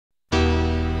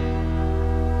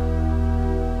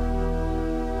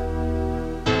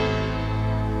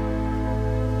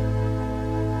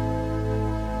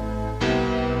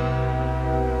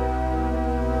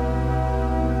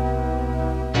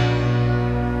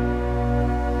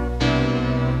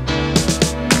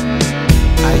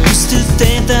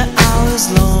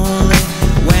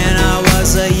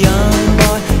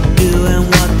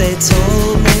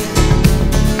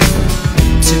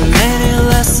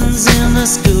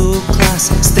middle class,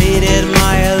 stated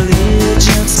my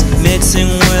allegiance, mixing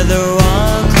with the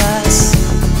wrong class.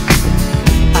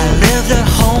 I lived at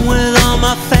home with all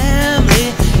my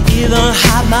family, even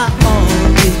had my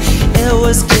own key. It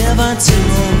was given to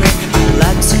me, I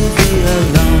like to be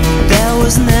alone. There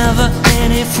was never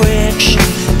any friction,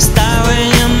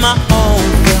 starring in my own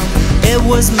film. It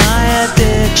was my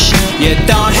addiction. You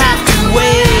don't have to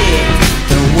wait,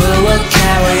 the world will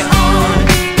carry on.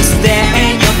 It's there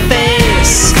in your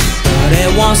face, but it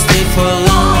won't stay for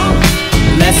long.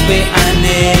 Let's be a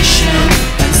nation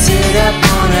and sit up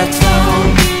on a throne.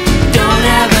 Don't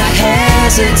ever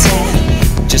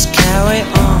hesitate, just carry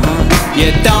on.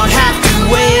 You don't have to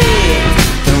wait,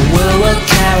 the world will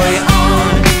carry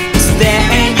on. It's there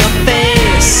in your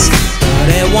face, but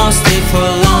it won't stay for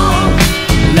long.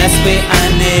 Let's be a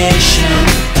nation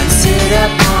and sit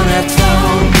up on a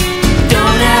throne.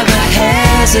 Don't ever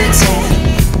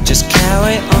hesitate, just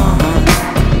carry on.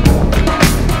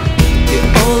 The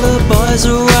older boys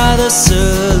are rather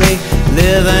silly,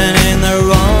 living in the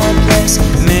wrong place,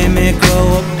 made me grow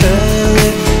up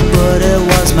early, but it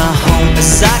was my home.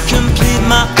 As I complete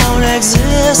my own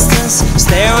existence,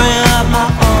 staring at my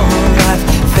own life,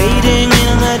 fading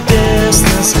in the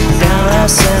distance, down a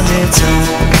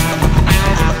semitone.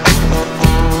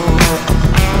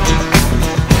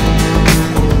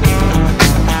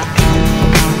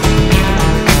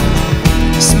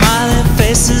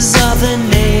 Faces of the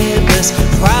neighbors,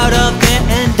 proud of their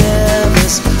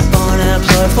endeavors,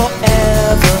 unemployed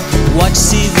forever, watch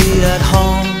TV at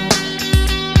home.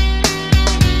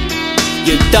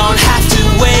 You don't have to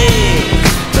wait,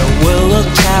 the world will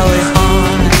carry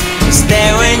on. It's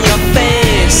there in your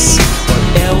face, but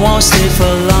it won't stay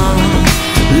for long.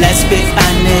 Let's be a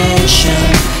nation,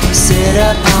 sit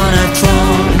up on a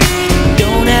throne.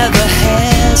 Don't ever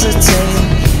hesitate,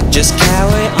 just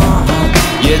carry on.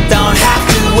 You don't have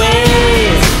to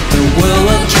wait, the world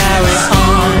will carry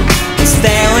on. It's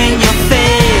there in your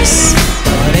face,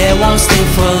 but it won't stay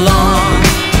for long.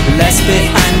 Let's be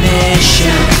a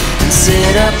nation and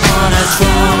sit up on a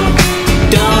throne.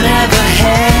 Don't ever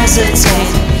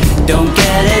hesitate, don't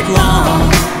get it wrong.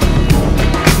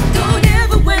 Don't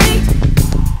ever wait,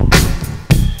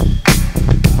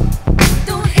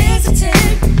 don't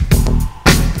hesitate.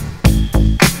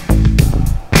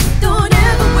 Don't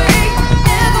ever wait,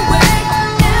 never wait,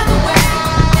 never wait,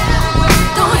 never wait.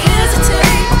 Don't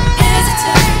hesitate,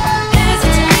 hesitate,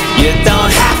 hesitate. You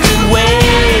don't have to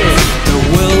wait, the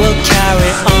world will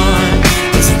carry on.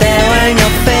 It's there in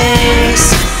your face,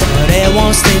 but it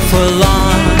won't stay for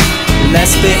long.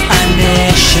 Let's be a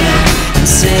nation and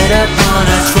sit up on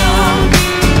a throne.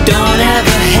 Don't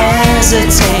ever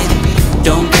hesitate,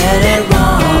 don't get it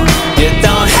wrong. You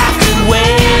don't have to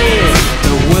wait,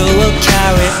 the world will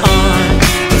carry on.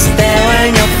 It's there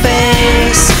in your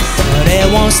face, but it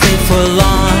won't stay for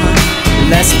long.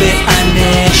 Let's be a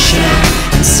nation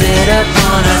and sit up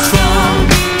on a throne.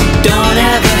 Don't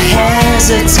ever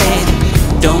hesitate,